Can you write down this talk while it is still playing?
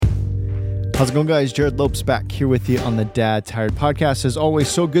How's it going, guys? Jerrad Lopes back here with you on the Dad Tired Podcast. As always,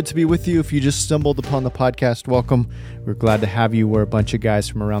 so good to be with you. If you just stumbled upon the podcast, welcome. We're glad to have you. We're a bunch of guys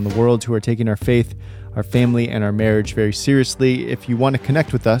from around the world who are taking our faith, our family, and our marriage very seriously. If you want to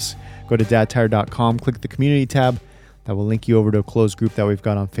connect with us, go to dadtired.com, click the community tab. That will link you over to a closed group that we've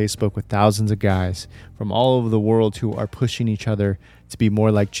got on Facebook with thousands of guys from all over the world who are pushing each other to be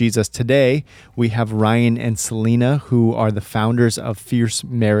more like Jesus. Today, we have Ryan and Selena, who are the founders of Fierce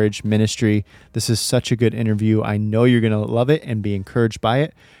Marriage Ministry. This is such a good interview. I know you're going to love it and be encouraged by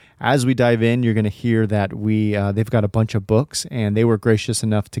it. As we dive in, you're going to hear that they've got a bunch of books, and they were gracious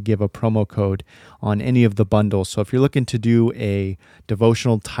enough to give a promo code on any of the bundles. So if you're looking to do a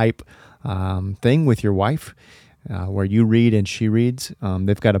devotional type thing with your wife, where you read and she reads,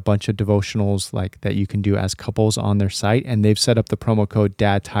 they've got a bunch of devotionals like that you can do as couples on their site, and they've set up the promo code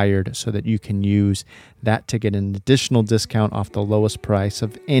DadTired so that you can use that to get an additional discount off the lowest price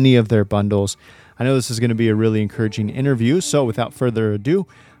of any of their bundles. I know this is going to be a really encouraging interview, so without further ado,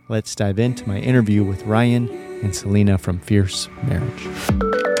 let's dive into my interview with Ryan and Selena from Fierce Marriage.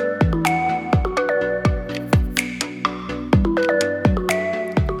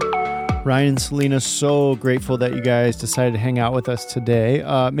 Ryan and Selena, so grateful that you guys decided to hang out with us today.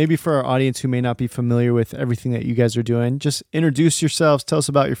 Maybe for our audience who may not be familiar with everything that you guys are doing, just introduce yourselves, tell us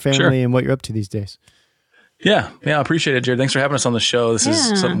about your family and what you're up to these days. Yeah, I appreciate it, Jerrad. Thanks for having us on the show. This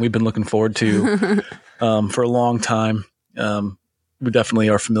is something we've been looking forward to for a long time. We definitely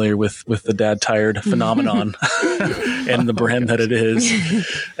are familiar with the Dad Tired phenomenon and the brand that it is,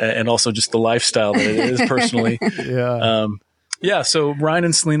 and also just the lifestyle that it is personally. Yeah. So Ryan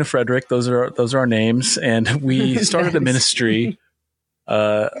and Selena Frederick, those are our names. And we started a ministry,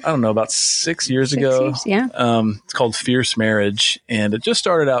 I don't know, about 6 years ago. It's called Fierce Marriage. And it just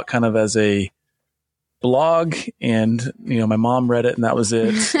started out kind of as a blog, and, my mom read it and that was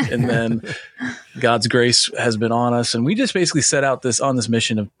it. And then God's grace has been on us. And we just basically set out on this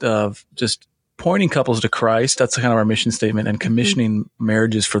mission of just pointing couples to Christ. That's kind of our mission statement, and commissioning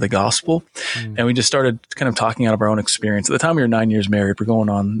marriages for the gospel. And we just started kind of talking out of our own experience. At the time, we were 9 years married. We're going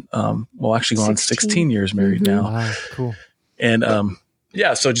on, going on 16 years married now. Wow, cool. And,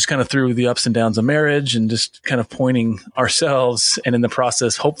 so just kind of through the ups and downs of marriage, and just kind of pointing ourselves, and in the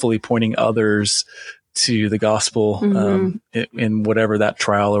process, hopefully pointing others to the gospel, in whatever that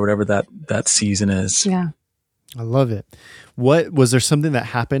trial or whatever that season is. Yeah. I love it. What was there something that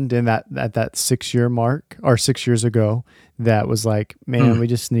happened in that 6 year mark, or 6 years ago, that was like, man, we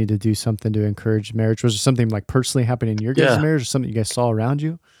just need to do something to encourage marriage? Was there something like personally happening in your guys' marriage, or something you guys saw around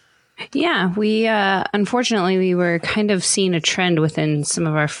you? Yeah, we unfortunately we were kind of seeing a trend within some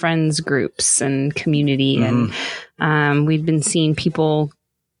of our friends groups and community, and we'd been seeing people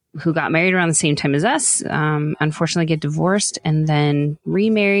who got married around the same time as us, unfortunately get divorced and then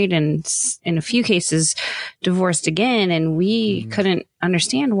remarried, and in a few cases divorced again. And we couldn't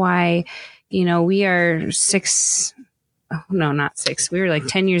understand why, we are not 6. We were like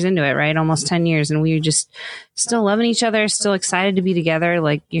 10 years into it, right? Almost 10 years. And we were just still loving each other, still excited to be together.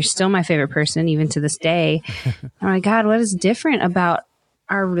 Like, you're still my favorite person, even to this day. I'm like, God, what is different about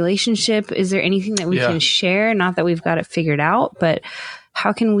our relationship? Is there anything that we can share? Not that we've got it figured out, but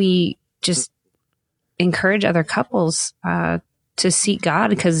how can we just encourage other couples to seek God?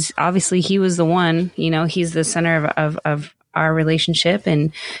 Because obviously He was the one, He's the center of our relationship,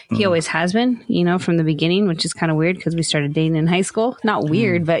 and He always has been, from the beginning, which is kind of weird because we started dating in high school. Not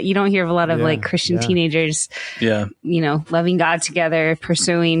weird, but you don't hear of a lot of like Christian teenagers, loving God together,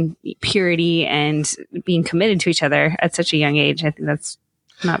 pursuing purity, and being committed to each other at such a young age. I think that's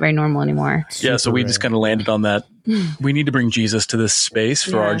not very normal anymore. So we just kind of landed on that. We need to bring Jesus to this space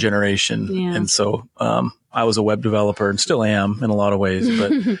for our generation. And so I was a web developer, and still am in a lot of ways,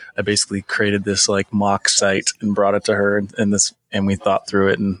 but I basically created this like mock site and brought it to her, and we thought through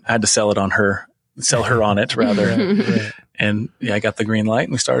it, and I had to sell her on it rather. And I got the green light,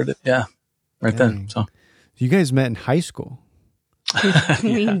 and we started it. Then. So you guys met in high school.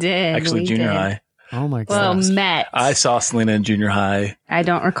 We did. Actually, junior high. Oh my God. Well, met. I saw Selena in junior high. I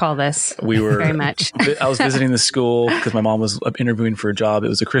don't recall this very much. I was visiting the school because my mom was interviewing for a job. It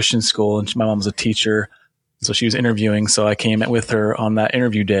was a Christian school, and my mom was a teacher. So she was interviewing. So I came with her on that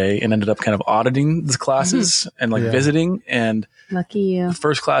interview day and ended up kind of auditing the classes and visiting. And lucky you. The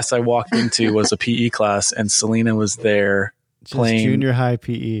first class I walked into was a PE class, and Selena was there. Playing junior high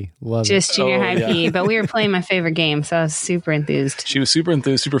PE. Love just it. Junior high PE, but we were playing my favorite game, so I was super enthused. She was super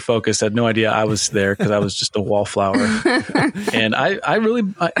enthused, super focused. Had no idea I was there because I was just a wallflower. And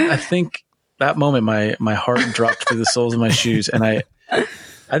I think that moment, my heart dropped through the soles of my shoes, and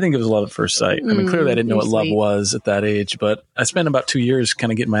I I think it was love at first sight. I mean, clearly I didn't know what love was at that age, but I spent about 2 years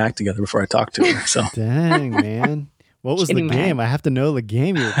kind of getting my act together before I talked to her. So dang, man. What was the game? I have to know the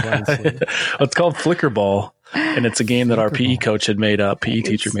game you were playing. Well, it's called Flicker Ball, and it's a game that our PE coach had made up, PE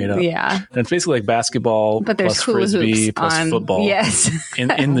teacher made up. Yeah. And it's basically like basketball plus frisbee plus football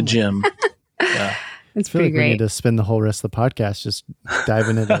in the gym. Yeah. It's pretty great. We need to spend the whole rest of the podcast just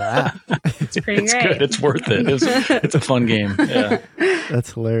diving into that. It's pretty great. Good. It's worth it. It's a fun game. Yeah.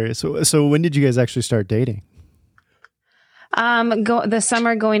 That's hilarious. So when did you guys actually start dating? The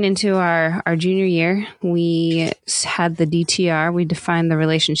summer going into our junior year, we had the DTR. We defined the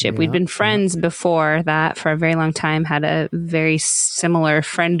relationship. We'd been friends before that for a very long time, had a very similar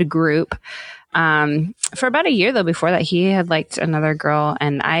friend group. For about a year though, before that, he had liked another girl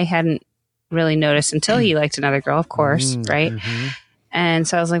and I hadn't really noticed until he liked another girl, of course. Right. Mm-hmm. And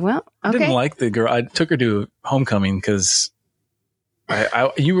so I was like, well, okay. I didn't like the girl. I took her to homecoming because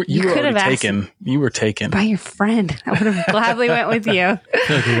you were already taken. You were taken by your friend. I would have gladly went with you. I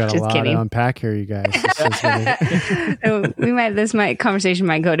feel like we got a lot to unpack here, you guys. Conversation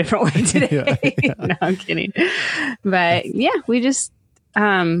might go a different way today. Yeah. No, I'm kidding. But yeah, we just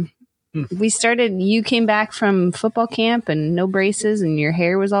we started. You came back from football camp and no braces, and your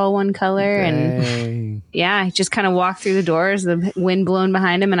hair was all one color. Dang. And yeah, he just kind of walked through the doors, the wind blowing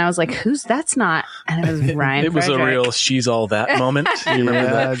behind him, and I was like, "Who's that's not?" And it was Ryan. It was Frederick. A real "she's all that" moment. You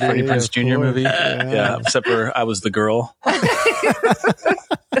remember that Freddie Prinze Jr. movie? Yeah, except for I was the girl.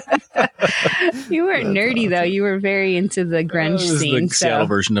 You weren't nerdy though. You were very into the grunge scene. The Seattle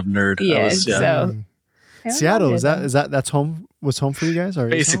version of nerd. Yeah. So Seattle that's home. Was home for you guys? Or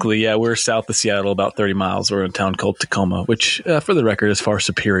basically, yeah, we're south of Seattle, about 30 miles. We're in a town called Tacoma, which, for the record, is far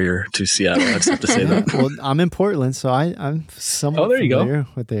superior to Seattle. I just have to say that. Well, I'm in Portland, so I'm somewhat familiar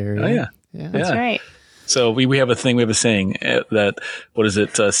with the area. Oh, yeah. That's right. So we have a thing, we have a saying that, what is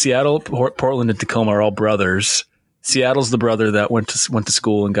it? Seattle, Portland, and Tacoma are all brothers. Seattle's the brother that went to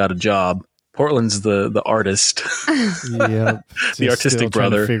school and got a job. Portland's the artist. Yep. The artistic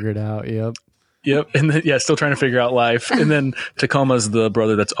brother. Figure it out. Yep. Yep. And then, still trying to figure out life. And then Tacoma's the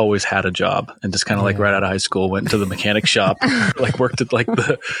brother that's always had a job and just kind of like right out of high school went to the mechanic shop, like worked at like at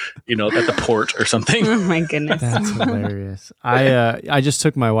the port or something. Oh my goodness. That's hilarious. I just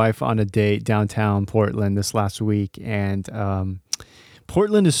took my wife on a date downtown Portland this last week, and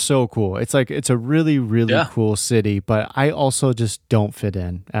Portland is so cool. It's a really, really cool city, but I also just don't fit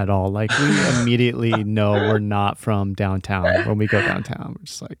in at all. Like we immediately know we're not from downtown when we go downtown. We're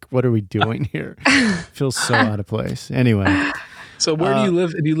just like, what are we doing here? Feels so out of place. Anyway. So where do you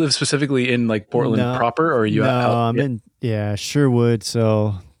live? Do you live specifically in like Portland proper, or are you out? No, I'm in Sherwood,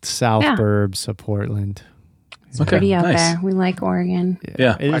 so south burbs of Portland. It's pretty out there. We like Oregon.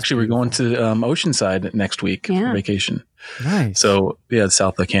 Yeah. Actually, we're going to Oceanside next week for vacation. Nice. So,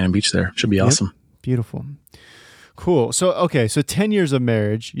 south of Cannon Beach there. Should be awesome. Beautiful. Cool. So 10 years of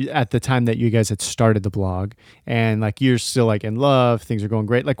marriage at the time that you guys had started the blog, and like you're still like in love, things are going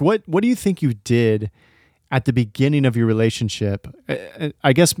great. Like what do you think you did at the beginning of your relationship?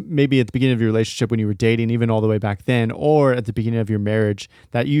 I guess maybe at the beginning of your relationship when you were dating, even all the way back then, or at the beginning of your marriage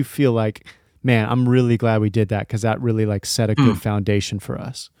that you feel like, man, I'm really glad we did that because that really like set a good foundation for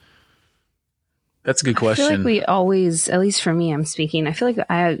us. That's a good question. I feel like we always, at least for me, I'm speaking, I feel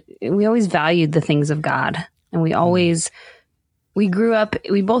like we always valued the things of God. And we both grew up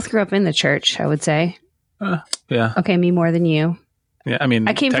in the church, I would say. Yeah. Okay, me more than you. Yeah, I mean,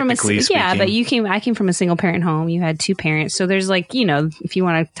 I came from I came from a single parent home. You had two parents. So there's like, if you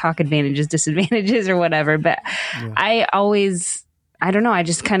want to talk advantages, disadvantages or whatever. But I don't know, I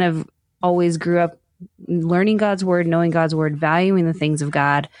just kind of always grew up learning God's word, knowing God's word, valuing the things of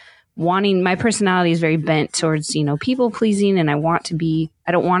God. My personality is very bent towards, people pleasing, and I don't want to be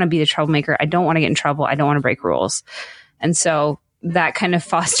the troublemaker. I don't want to get in trouble. I don't want to break rules. And so that kind of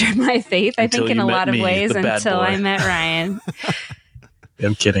fostered my faith, I think, in a lot of ways until I met Ryan.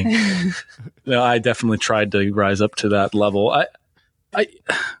 I'm kidding. No, I definitely tried to rise up to that level.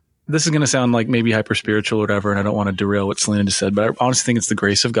 This is going to sound like maybe hyper spiritual or whatever, and I don't want to derail what Selena just said, but I honestly think it's the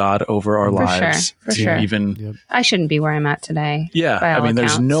grace of God over our lives. For sure. I shouldn't be where I'm at today. Yeah. I mean,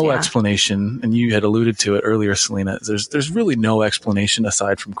 there's no explanation, and you had alluded to it earlier, Selena. There's really no explanation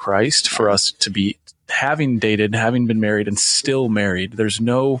aside from Christ for us to be having dated, having been married, and still married. There's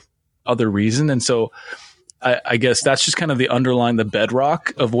no other reason. And so I guess that's just kind of the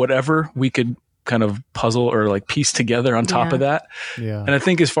bedrock of whatever we could kind of puzzle or like piece together on top of that. Yeah. And I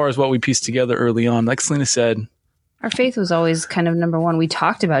think as far as what we pieced together early on, like Selena said, our faith was always kind of number one. We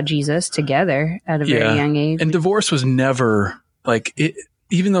talked about Jesus together at a very young age. And divorce was never like it,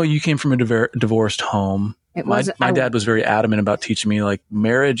 even though you came from a divorced home, my dad was very adamant about teaching me, like,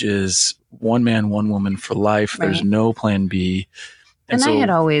 marriage is one man, one woman for life. Right. There's no plan B. And so, I had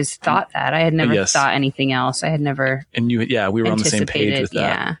always thought that. I had never thought anything else. I had never. And we were on the same page with that.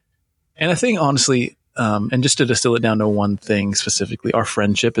 Yeah. And I think, honestly, and just to distill it down to one thing specifically, our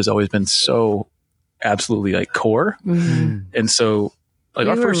friendship has always been so absolutely like core. Mm-hmm. And so, like,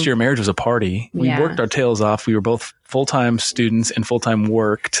 our first year of marriage was a party. We worked our tails off. We were both full-time students and full-time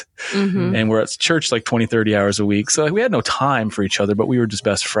worked. Mm-hmm. And we're at church like 20, 30 hours a week. So, like, we had no time for each other, but we were just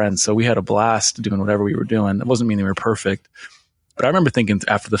best friends. So we had a blast doing whatever we were doing. It wasn't meaning we were perfect. But I remember thinking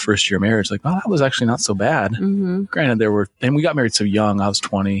after the first year of marriage, like, well, that was actually not so bad. Mm-hmm. Granted, and we got married so young. I was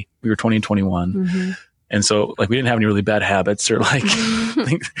 20. We were 20 and 21. Mm-hmm. And so, like, we didn't have any really bad habits or like,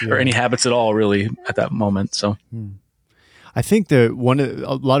 or any habits at all really at that moment. So. I think that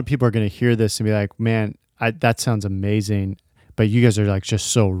a lot of people are going to hear this and be like, man, that sounds amazing. But you guys are like just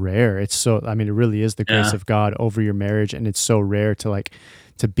so rare. It's so, I mean, it really is the grace of God over your marriage. And it's so rare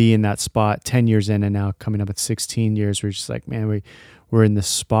to be in that spot 10 years in and now coming up at 16 years. We're just like, man, we're in this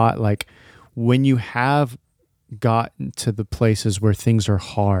spot. Like, when you have gotten to the places where things are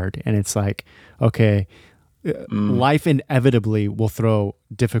hard and it's like, okay, life inevitably will throw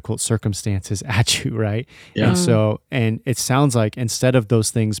difficult circumstances at you, right? Yeah. And it sounds like instead of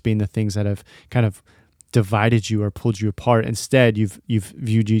those things being the things that have kind of divided you or pulled you apart, instead you've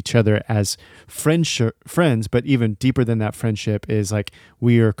viewed each other as friends, but even deeper than that friendship is like,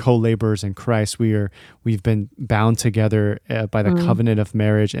 we are co-laborers in Christ. We've been bound together by the covenant of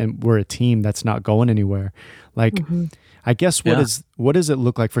marriage, and we're a team that's not going anywhere. Like, I guess what does it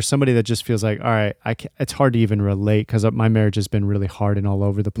look like for somebody that just feels like, all right, it's hard to even relate because my marriage has been really hard and all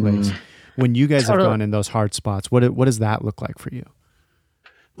over the place. When you guys have gone in those hard spots, what does that look like for you?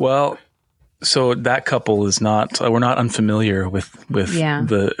 Well, so that couple is we're not unfamiliar with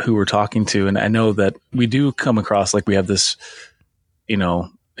who we're talking to. And I know that we do come across like we have this,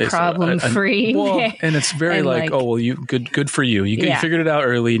 problem free. Well, and it's very and like, oh, well, you good for you. You figured it out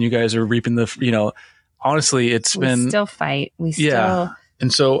early and you guys are reaping honestly, we still fight. We still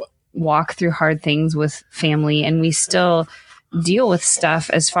and so walk through hard things with family, and we still deal with stuff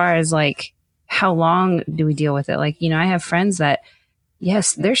as far as like, how long do we deal with it? Like, I have friends that,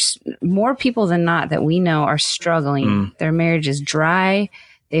 yes, there's more people than not that we know are struggling. Their marriage is dry.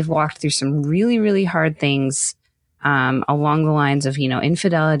 They've walked through some really, really hard things along the lines of,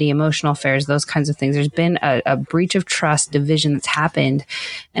 infidelity, emotional affairs, those kinds of things. There's been a breach of trust, division that's happened.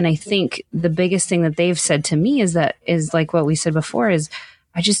 And I think the biggest thing that they've said to me is like what we said before is,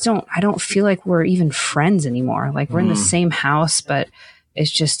 I don't feel like we're even friends anymore. Like, we're in the same house, but it's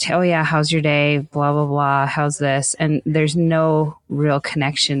just, oh yeah, how's your day? Blah, blah, blah. How's this? And there's no real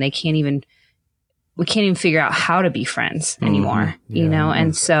connection. We can't even figure out how to be friends anymore,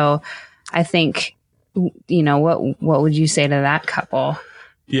 And so I think, what would you say to that couple?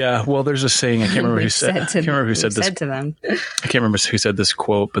 Yeah, well, there's a saying, I can't remember who said this to them. I can't remember who said this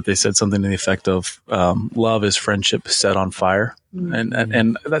quote, but they said something to the effect of, love is friendship set on fire.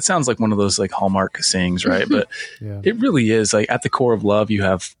 And that sounds like one of those like Hallmark sayings, right? But it really is like at the core of love, you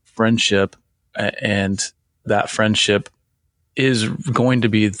have friendship, and that friendship is going to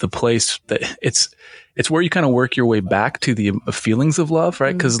be the place that it's where you kind of work your way back to the feelings of love,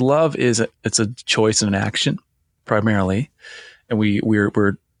 right? Because love it's a choice and an action primarily. And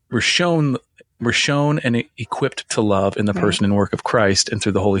we're shown and equipped to love in the person and work of Christ and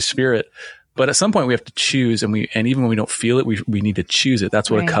through the Holy Spirit. But at some point we have to choose, and even when we don't feel it, we need to choose it.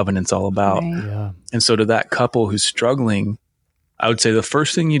 That's what a covenant's all about. Right. Yeah. And so to that couple who's struggling, I would say the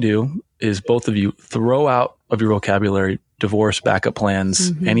first thing you do is both of you throw out of your vocabulary divorce, backup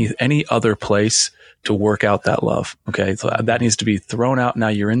plans, any other place to work out that love. Okay. So that needs to be thrown out. Now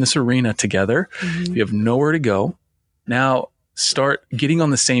you're in this arena together. You have nowhere to go. Now start getting on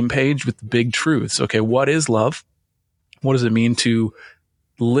the same page with the big truths. Okay. What is love? What does it mean to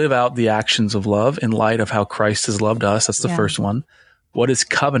live out the actions of love in light of how Christ has loved us? That's the first one. What is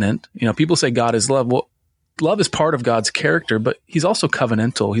covenant? People say God is love. Well, love is part of God's character, but he's also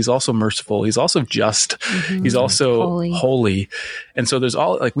covenantal. He's also merciful. He's also just. He's also holy. And so there's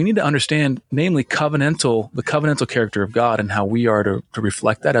we need to understand, namely the covenantal character of God and how we are to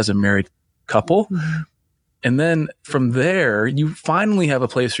reflect that as a married couple. And then from there, you finally have a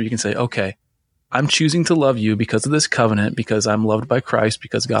place where you can say, okay, I'm choosing to love you because of this covenant, because I'm loved by Christ,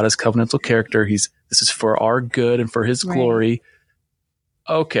 because God has covenantal character. This is for our good and for his glory.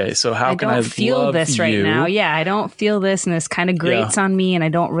 Okay, so how can I love you? I don't feel this right now. Yeah, I don't feel this, and this kind of grates on me, and I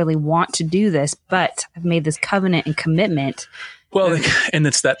don't really want to do this, but I've made this covenant and commitment, Well, and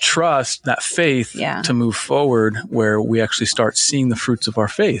it's that trust, that faith to move forward where we actually start seeing the fruits of our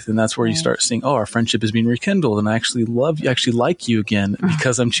faith. And that's where you start seeing, our friendship is being rekindled and I actually love you, actually like you again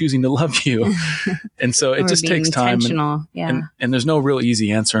because I'm choosing to love you. And so it just takes time. And there's no real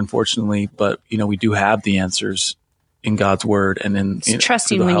easy answer, unfortunately, but we do have the answers in God's word and in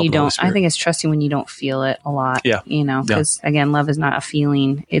trusting when you don't. I think it's trusting when you don't feel it a lot. Yeah. Because again, love is not a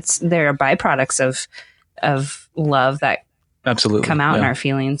feeling. There are byproducts of love that absolutely come out in our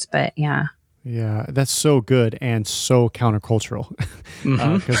feelings, but yeah, that's so good and so countercultural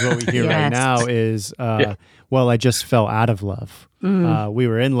because what we hear right now is well, I just fell out of love. We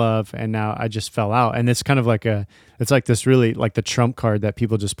were in love and now I just fell out, and it's kind of like it's like this really like the trump card that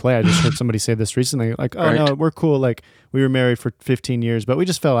people just play. I just heard somebody say this recently, like, no, we're cool, like we were married for 15 years but we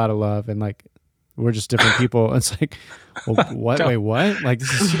just fell out of love and like we're just different people. It's like, well, what? Wait, what? Like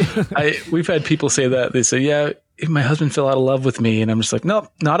this is we've had people say that. They say, my husband fell out of love with me. And I'm just like,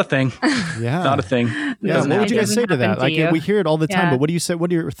 nope, not a thing. Not a thing. What would you guys say to that? Like we hear it all the time, but what do you say?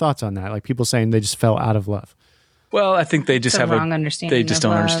 What are your thoughts on that? Like people saying they just fell out of love. Well, I think they just have wrong understanding. They just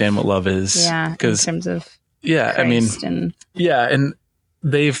don't understand what love is. Yeah. In terms of Christ and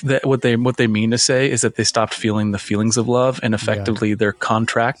what they mean to say is that they stopped feeling the feelings of love, and effectively their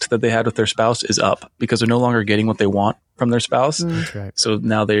contract that they had with their spouse is up because they're no longer getting what they want from their spouse. That's right. So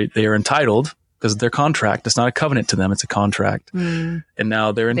now they are entitled because their contract, it's not a covenant to them, it's a contract. And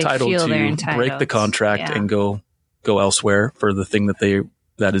now they're entitled to break the contract and go elsewhere for the thing that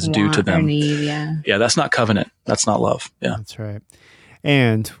is due to them. Yeah, that's not covenant. That's not love. Yeah. That's right.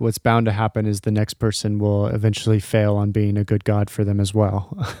 And what's bound to happen is the next person will eventually fail on being a good God for them as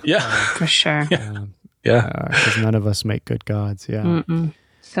well. Yeah. For sure. Because none of us make good gods. Yeah.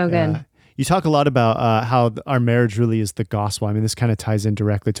 So good. You talk a lot about how our marriage really is the gospel. I mean, this kind of ties in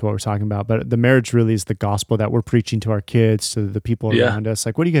directly to what we're talking about, but the marriage really is the gospel that we're preaching to our kids, to the people around us.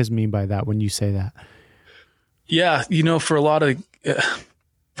 Like, what do you guys mean by that when you say that? Yeah. For a lot of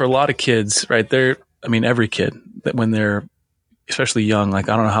kids, right? Every kid that when they're especially young, like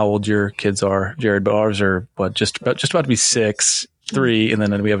I don't know how old your kids are, Jerrad, but ours are just about to be 6, 3, and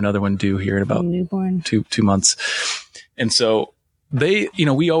then we have another one due here in about newborn 2 months. And so they,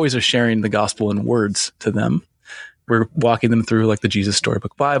 we always are sharing the gospel in words to them. We're walking them through like the Jesus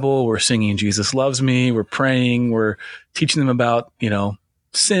Storybook Bible. We're singing Jesus Loves Me. We're praying. We're teaching them about,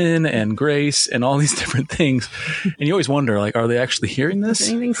 sin and grace and all these different things. And you always wonder, like, are they actually hearing this? Is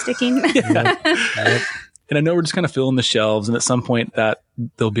anything sticking? And I know we're just kind of filling the shelves, and at some point that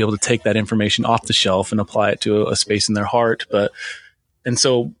they'll be able to take that information off the shelf and apply it to a space in their heart. And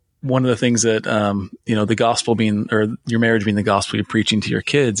so one of the things that, the gospel being, or your marriage being the gospel you're preaching to your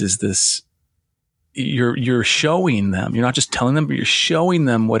kids is this, you're showing them, you're not just telling them, but you're showing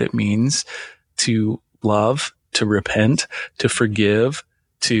them what it means to love, to repent, to forgive,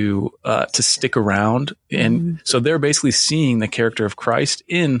 to stick around. And so they're basically seeing the character of Christ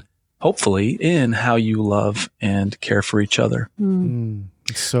hopefully in how you love and care for each other.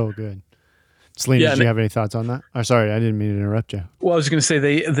 It's so good. Selena, did you have any thoughts on that? Oh, sorry, I didn't mean to interrupt you. Well, I was going to say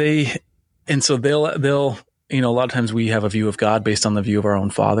they'll, a lot of times we have a view of God based on the view of our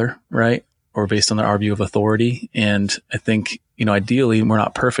own father, right? Or based on our view of authority. And I think, ideally we're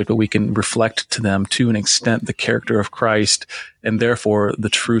not perfect, but we can reflect to them to an extent the character of Christ and therefore the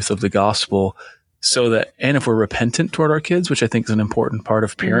truth of the gospel. So that, and if we're repentant toward our kids, which I think is an important part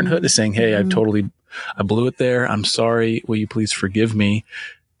of parenthood, is saying, hey, I blew it there. I'm sorry. Will you please forgive me?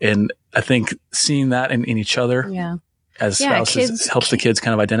 And I think seeing that in each other as spouses helps the kids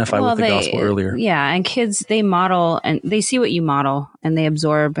kind of identify with the gospel earlier. Yeah. And kids, they model and they see what you model and they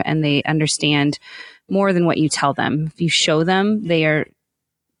absorb and they understand more than what you tell them. If you show them, they are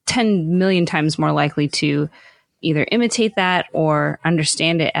 10 million times more likely to either imitate that or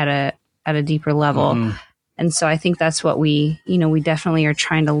understand it at a deeper level. And so I think that's what we definitely are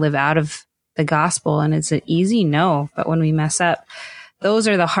trying to live out of the gospel. And it's an easy no, but when we mess up, those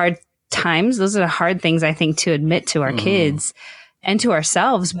are the hard times. Those are the hard things I think to admit to our kids and to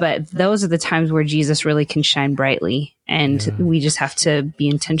ourselves. But those are the times where Jesus really can shine brightly. And we just have to be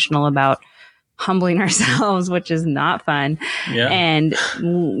intentional about humbling ourselves, which is not fun. And,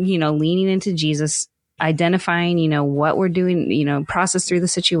 leaning into Jesus, identifying, what we're doing, process through the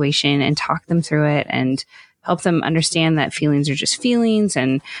situation and talk them through it and help them understand that feelings are just feelings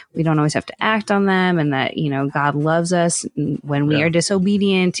and we don't always have to act on them and that, God loves us when we are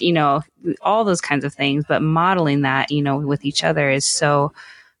disobedient, all those kinds of things. But modeling that, with each other is so,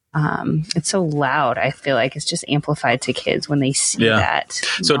 it's so loud. I feel like it's just amplified to kids when they see that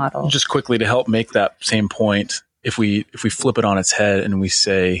model. So just quickly to help make that same point, if we flip it on its head and we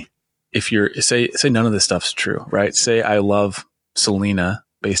say, if you're say none of this stuff's true, right? Say I love Selena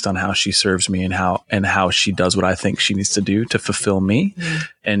based on how she serves me and how she does what I think she needs to do to fulfill me. Mm-hmm.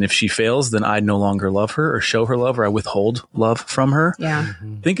 And if she fails, then I no longer love her or show her love, or I withhold love from her. Yeah.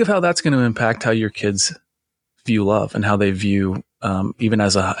 Mm-hmm. Think of how that's going to impact how your kids view love and how they view, even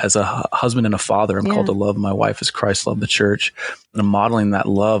as a husband and a father, I'm called to love my wife as Christ loved the church. And I'm modeling that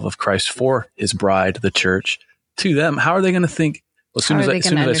love of Christ for his bride, the church, to them. How are they going to think, well, as soon as I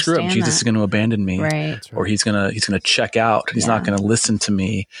screw up, Jesus is going to abandon me, right. or he's going to check out. He's not going to listen to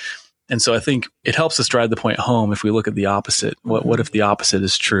me. And so I think it helps us drive the point home if we look at the opposite. What if the opposite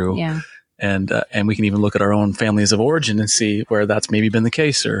is true? Yeah. And we can even look at our own families of origin and see where that's maybe been the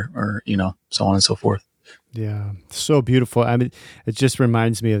case, or so on and so forth. Yeah, so beautiful. I mean, it just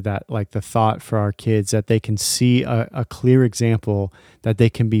reminds me of that, like the thought for our kids that they can see a clear example that they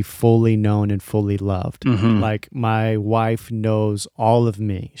can be fully known and fully loved. Mm-hmm. Like my wife knows all of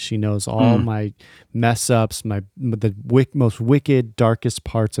me. She knows all my mess ups, the most wicked, darkest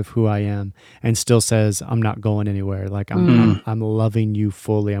parts of who I am, and still says, I'm not going anywhere. Like I'm loving you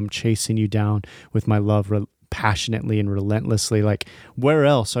fully. I'm chasing you down with my love passionately and relentlessly. Like where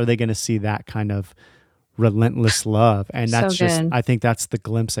else are they going to see that kind of relentless love? And that's so just, I think that's the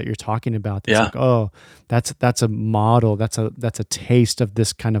glimpse that you're talking about. It's like, oh, that's a model. That's a taste of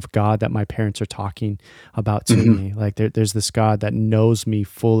this kind of God that my parents are talking about to me. Like there's this God that knows me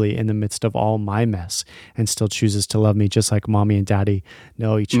fully in the midst of all my mess and still chooses to love me, just like mommy and daddy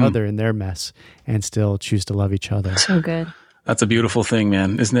know each other in their mess and still choose to love each other. So good. That's a beautiful thing,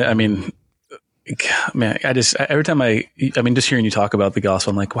 man. Isn't it? I mean, man, every time just hearing you talk about the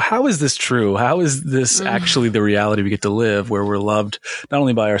gospel, I'm like, well, how is this true? How is this actually the reality we get to live, where we're loved not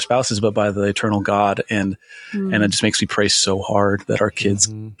only by our spouses, but by the eternal God? And it just makes me pray so hard that our kids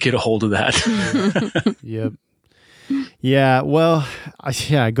get a hold of that. Yep. Yeah. Well,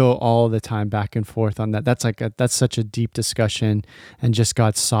 I go all the time back and forth on that. That's such a deep discussion and just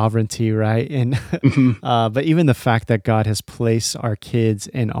God's sovereignty, right? And, but even the fact that God has placed our kids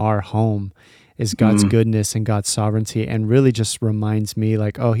in our home is God's goodness and God's sovereignty, and really just reminds me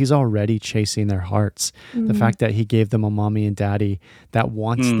like, oh, he's already chasing their hearts. The fact that he gave them a mommy and daddy that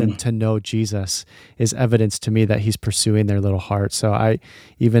wants them to know Jesus is evidence to me that he's pursuing their little hearts. So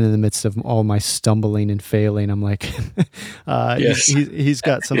even in the midst of all my stumbling and failing, I'm like, he's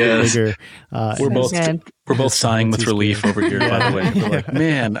got something bigger. We're both sighing with relief over here, by the way. We're like,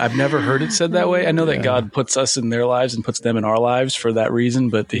 man, I've never heard it said that way. I know that God puts us in their lives and puts them in our lives for that reason,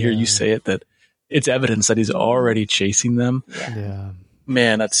 but to hear you say it, that it's evidence that he's already chasing them. Yeah.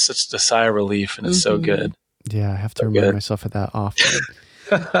 Man, that's such a sigh of relief, and it's so good. Yeah, I have to remind myself of that often.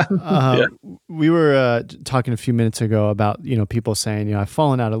 We were talking a few minutes ago about, people saying, I've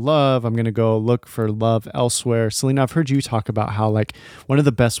fallen out of love. I'm going to go look for love elsewhere. Selena, I've heard you talk about how like one of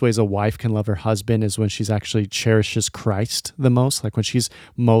the best ways a wife can love her husband is when she's actually cherishes Christ the most. Like when she's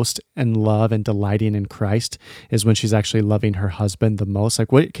most in love and delighting in Christ is when she's actually loving her husband the most.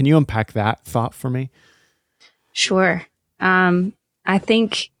 Like what, can you unpack that thought for me? Sure. I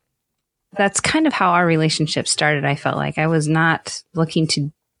think that's kind of how our relationship started. I felt like I was not looking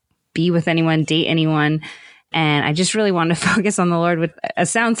to be with anyone, date anyone. And I just really wanted to focus on the Lord it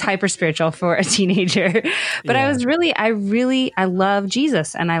sounds hyper spiritual for a teenager, but I love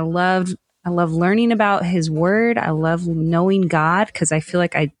Jesus, and I love learning about his word. I love knowing God, because I feel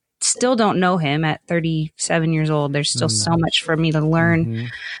like I still don't know him at 37 years old. There's still so much for me to learn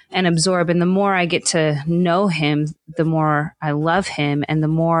and absorb. And the more I get to know him, the more I love him, and the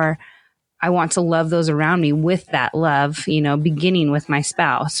more I want to love those around me with that love, beginning with my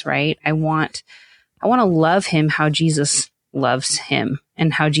spouse, right? I want to love him how Jesus loves him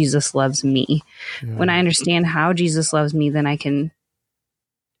and how Jesus loves me. Yeah. When I understand how Jesus loves me, then I can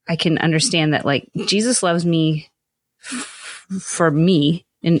understand that like Jesus loves me for me.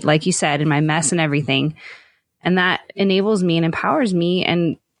 And like you said, in my mess and everything. And that enables me and empowers me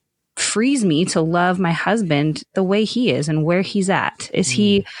and frees me to love my husband the way he is and where he's at. Is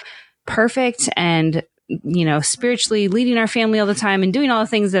he perfect and, spiritually leading our family all the time and doing all the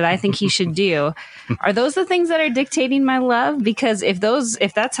things that I think he should do? Are those the things that are dictating my love? Because if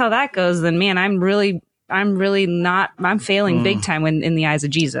that's how that goes, then man, I'm failing big time in the eyes of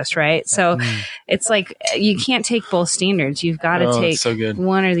Jesus. Right. So it's like, you can't take both standards. You've got to take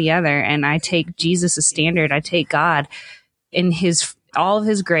one or the other. And I take Jesus' standard. I take God in all of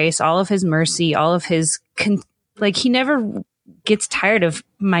his grace, all of his mercy, all of his, he never gets tired of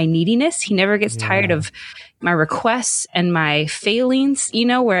my neediness. He never gets tired of my requests and my failings,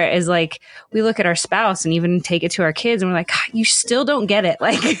 whereas like we look at our spouse and even take it to our kids and we're like, you still don't get it.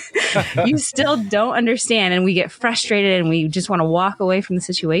 Like you still don't understand. And we get frustrated and we just want to walk away from the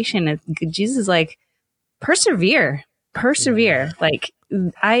situation. And Jesus is like, persevere, persevere. Like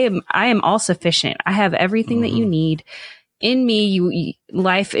I am all sufficient. I have everything that you need in me.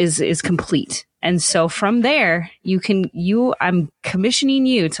 Life is complete. And so from there, I'm commissioning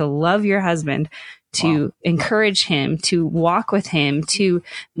you to love your husband, to encourage him, to walk with him, to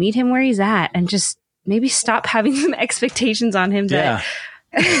meet him where he's at, and just maybe stop having some expectations on him that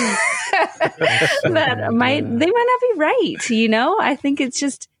that might not be right. I think it's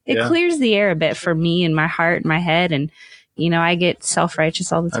just, it clears the air a bit for me and my heart and my head. And, I get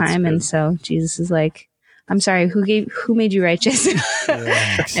self-righteous all the time. And so Jesus is like, I'm sorry, who made you righteous?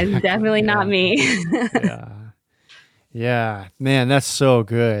 It's definitely not me. Yeah, man, that's so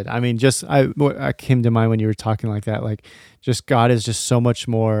good. I mean, I came to mind when you were talking like that, like just God is just so much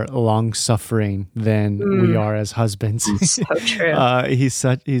more long-suffering than we are as husbands. So true.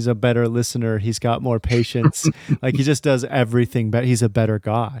 He's a better listener. He's got more patience. Like he just does everything better. He's a better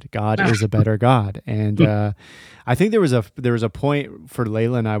God. God is a better God. And I think there was a point for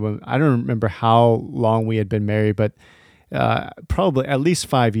Layla and I don't remember how long we had been married, but probably at least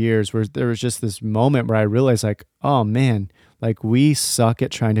 5 years, where there was just this moment where I realized, like, oh man, like we suck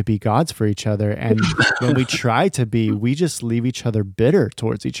at trying to be gods for each other, and when we try to be, we just leave each other bitter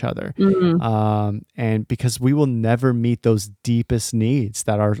towards each other, and because we will never meet those deepest needs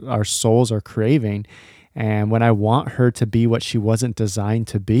that our souls are craving. And when I want her to be what she wasn't designed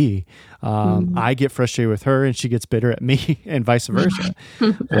to be, I get frustrated with her and she gets bitter at me, and vice versa.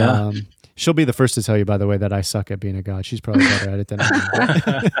 She'll be the first to tell you, by the way, that I suck at being a god. She's probably better at it than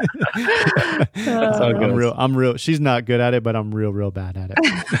I am. I'm real. She's not good at it, but I'm real bad at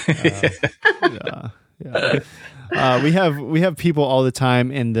it. We have people all the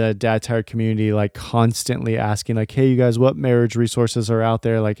time in the Dad Tired community, like constantly asking, like, hey, you guys, what marriage resources are out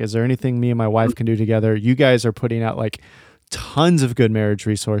there? Like, is there anything me and my wife can do together? You guys are putting out like tons of good marriage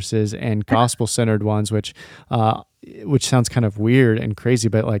resources and gospel-centered ones, which sounds kind of weird and crazy,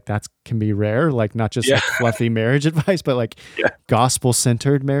 but like that can be rare, like not just like fluffy marriage advice, but like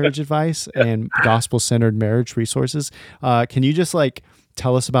gospel-centered marriage advice and gospel-centered marriage resources. Can you just like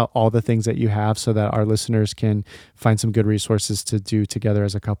tell us about all the things that you have so that our listeners can find some good resources to do together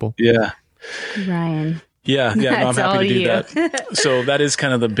as a couple? Yeah. Ryan. Yeah. No, I'm happy to do that. So that is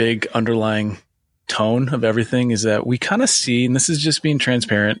kind of the big underlying tone of everything, is that we kind of see, and this is just being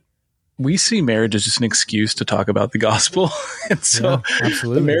transparent, we see marriage as just an excuse to talk about the gospel. And so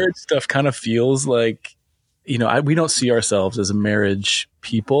the marriage stuff kind of feels like, we don't see ourselves as a marriage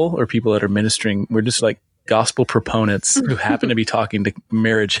people or people that are ministering. We're just like gospel proponents who happen to be talking to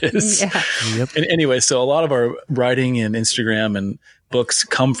marriages. Yeah. Yep. And anyway, so a lot of our writing and Instagram and books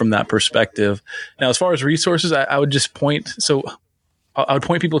come from that perspective. Now, as far as resources, I would just point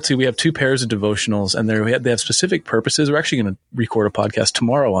people to, we have 2 pairs of devotionals, and they have specific purposes. We're actually going to record a podcast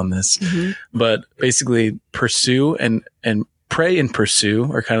tomorrow on this, but basically pursue and pray and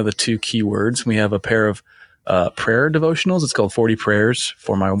pursue are kind of the 2 key words. We have a pair of prayer devotionals. It's called 40 Prayers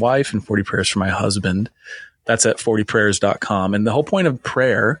for My Wife and 40 Prayers for My Husband. That's at 40prayers.com. And the whole point of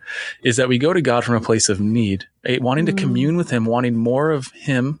prayer is that we go to God from a place of need, wanting to commune with him, wanting more of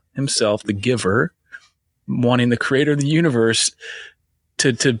him himself, the giver, wanting the creator of the universe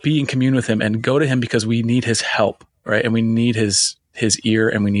to be in commune with him, and go to him because we need his help, right? And we need his ear,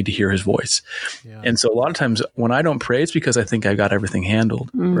 and we need to hear his voice. Yeah. And so a lot of times when I don't pray, it's because I think I got everything handled,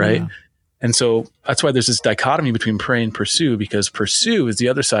 right? And so that's why there's this dichotomy between pray and pursue, because pursue is the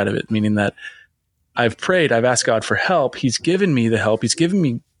other side of it, meaning that I've prayed, I've asked God for help. He's given me the help. He's given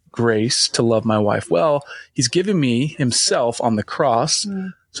me grace to love my wife well. He's given me himself on the cross.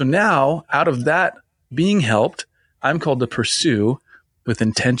 So now, out of that being helped, I'm called to pursue with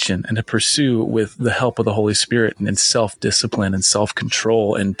intention, and to pursue with the help of the Holy Spirit, and in self-discipline and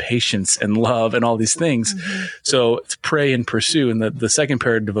self-control and patience and love and all these things. So it's pray and pursue. And the second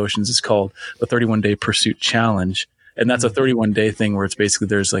pair of devotions is called the 31-Day Pursuit Challenge. And that's a 31-day thing where it's basically,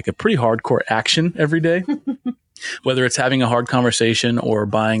 there's like a pretty hardcore action every day, whether it's having a hard conversation or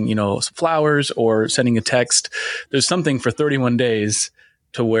buying, some flowers or sending a text. There's something for 31 days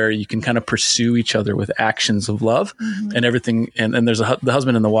to where you can kind of pursue each other with actions of love and everything. And there's the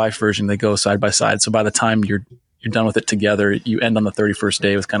husband and the wife version. They go side by side. So by the time you're done with it together, you end on the 31st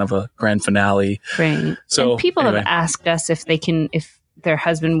day with kind of a grand finale. Right. So and people have asked us if their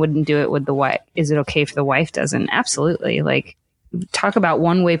husband wouldn't do it with the wife. Is it okay if the wife doesn't? Absolutely. Like, talk about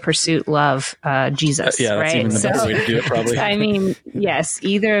one-way pursuit love, Jesus, yeah, that's right? Even the best way to do it, probably. I mean, yes,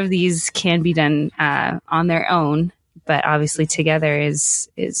 either of these can be done on their own, but obviously together is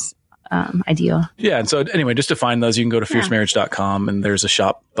ideal. Yeah. And so anyway, just to find those, you can go to fiercemarriage.com, and there's a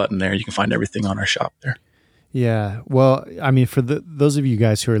shop button there. You can find everything on our shop there. Yeah. Well, I mean, for those of you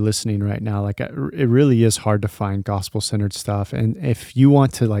guys who are listening right now, like it really is hard to find gospel-centered stuff. And if you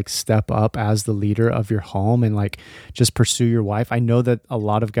want to like step up as the leader of your home and like just pursue your wife, I know that a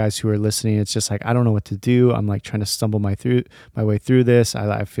lot of guys who are listening, it's just like, I don't know what to do. I'm like trying to stumble my way through this.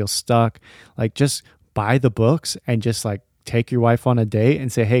 I feel stuck. Like just buy the books and just like take your wife on a date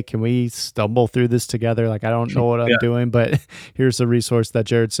and say, hey, can we stumble through this together? Like, I don't know what I'm doing, but here's a resource that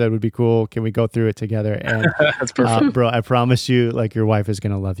Jerrad said would be cool. Can we go through it together? And that's perfect. bro, I promise you, like your wife is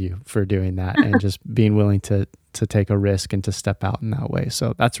going to love you for doing that and just being willing to take a risk and to step out in that way.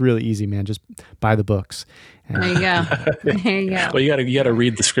 So that's really easy, man. Just buy the books. There you go. There you go. Well, you got to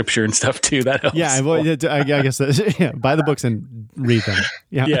read the scripture and stuff too. That helps. Yeah, I guess buy the books and read them.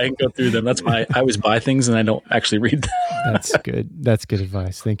 Yeah, I can go through them. That's I always buy things and I don't actually read them. That's good. That's good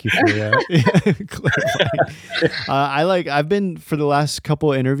advice. Thank you for clarifying. I've been for the last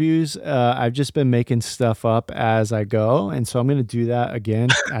couple of interviews. I've just been making stuff up as I go, and so I'm going to do that again.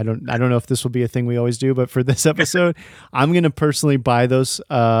 I don't know if this will be a thing we always do, but for this episode, I'm going to personally buy those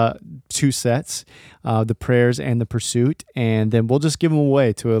 2 sets. The prayers and the pursuit, and then we'll just give them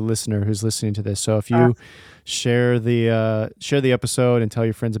away to a listener who's listening to this. So if you share the episode and tell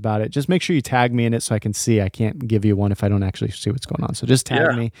your friends about it, just make sure you tag me in it so I can see. I can't give you one if I don't actually see what's going on. So just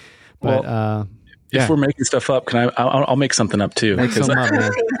tag me. But if we're making stuff up, I'll make something up too. Make something up,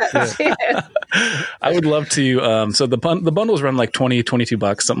 man. I would love to. So the bundles run like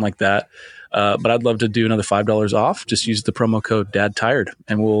 $22, something like that. But I'd love to do another $5 off. Just use the promo code DadTired,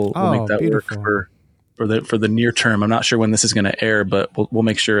 and we'll make that beautiful. work for the near term. I'm not sure when this is going to air, but we'll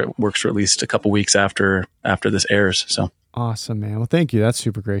make sure it works for at least a couple weeks after this airs. So awesome, man. Well, thank you. That's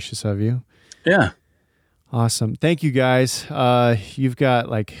super gracious of you. Yeah. Awesome. Thank you guys. You've got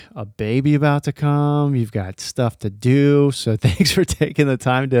like a baby about to come. You've got stuff to do. So thanks for taking the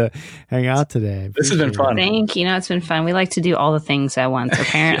time to hang out today. This has been fun. Thank you. It's been fun. We like to do all the things at once,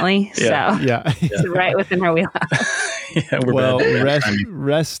 apparently. Yeah. It's right within our wheelhouse.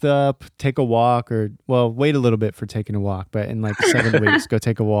 Rest up, take a walk, or wait a little bit for taking a walk, but in like 7 weeks, go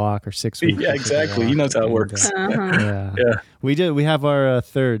take a walk, or 6 weeks. Yeah, exactly. You know how it works. Yeah. We have our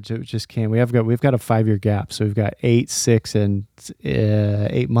third. It just came. We've got a 5-year gap. So we've got 8, 6, and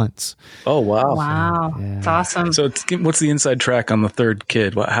 8 months. Oh wow! Wow, it's awesome. So what's the inside track on the third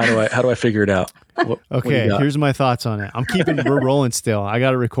kid? How do I figure it out? Okay, here's my thoughts on it. We're rolling still. I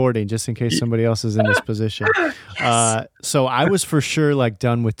got a recording just in case somebody else is in this position. Yes. So I was for sure like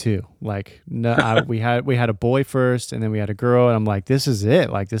done with 2. Like no, we had a boy first, and then we had a girl, and I'm like, this is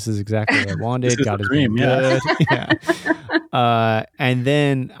it. Like this is exactly what I wanted. God is dream. Good. And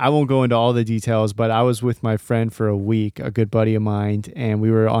then I won't go into all the details, but I was with my friend for a week, a good buddy of mine, and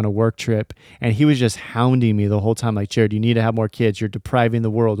we were on a work trip, and he was just hounding me the whole time, like, Jerrad, you need to have more kids. You're depriving the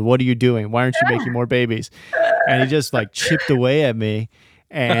world. What are you doing? Why aren't you making more babies? And he just like chipped away at me.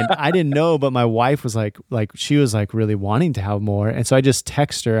 And I didn't know, but my wife was like she was like really wanting to have more. And so I just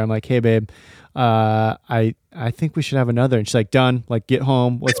text her. I'm like, hey babe, I think we should have another. And she's like, done, like get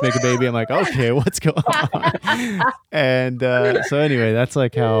home, let's make a baby. I'm like, okay, what's going on? And so anyway, that's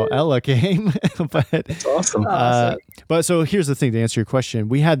like how Ella came. But that's awesome. But so here's the thing, to answer your question,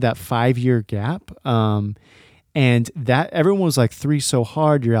 we had that 5-year gap. And that everyone was like 3 so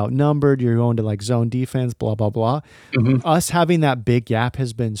hard, you're outnumbered, you're going to like zone defense, blah, blah, blah. Mm-hmm. Us having that big gap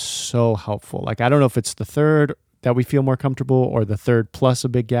has been so helpful. Like, I don't know if it's the third that we feel more comfortable or the third plus a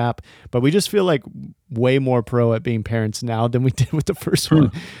big gap, but we just feel like way more pro at being parents now than we did with the first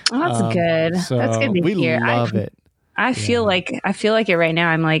one. Oh, that's good. So that's good to hear. We love it. I feel like it right now.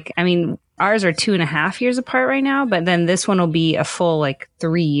 I'm like, I mean, ours are 2.5 years apart right now, but then this one will be a full like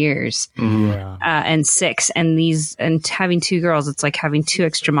 3 years and 6. And having 2 girls, it's like having 2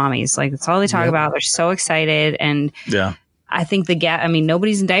 extra mommies. Like that's all they talk about. They're so excited. And I think the gap, I mean,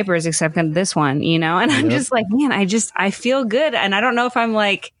 nobody's in diapers except this one, you know? And I'm just like, man, I feel good. And I don't know if I'm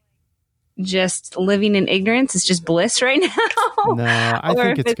like just living in ignorance. It's just bliss right now. No, I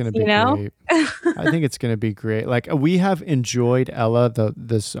think it's going to be great. I think it's going to be great. Like we have enjoyed Ella,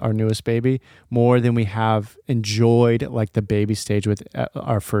 our newest baby, more than we have enjoyed like the baby stage with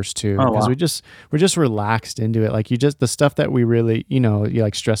our first 2, because we're just relaxed into it. Like the stuff that we really, you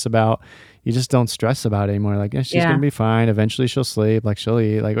like stress about, you just don't stress about it anymore. Like, she's going to be fine. Eventually she'll sleep. Like she'll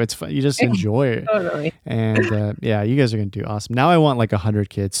eat. Like it's fun. You just enjoy it. Totally. And you guys are going to do awesome. Now I want like 100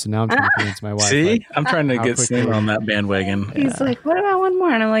 kids. So now I'm trying to convince my wife. See, like, I'm trying to get Sam on that bandwagon. He's like, what about one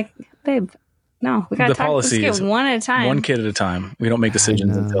more? And I'm like, babe, no, we got to talk. Let's get one at a time. One kid at a time. We don't make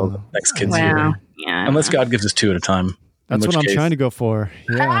decisions until the next kid's here. Yeah. Unless God gives us 2 at a time. That's what I'm trying to go for.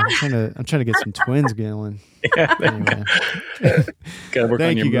 Yeah, I'm trying to get some twins going. Yeah, anyway. Gotta work Thank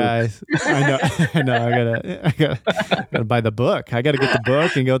on your you move. guys. I know. I gotta buy the book. I gotta get the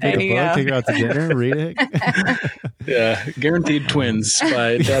book and go take a book, take her out to dinner, read it. Yeah, Guaranteed Twins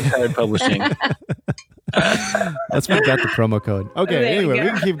by Dad Tired Publishing. That's what got the promo code. Okay, anyway, we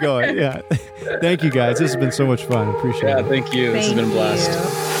can keep going. Yeah. Thank you guys. This has been so much fun. Appreciate it. Yeah, thank you. This has been a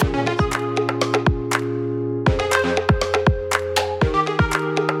blast. You.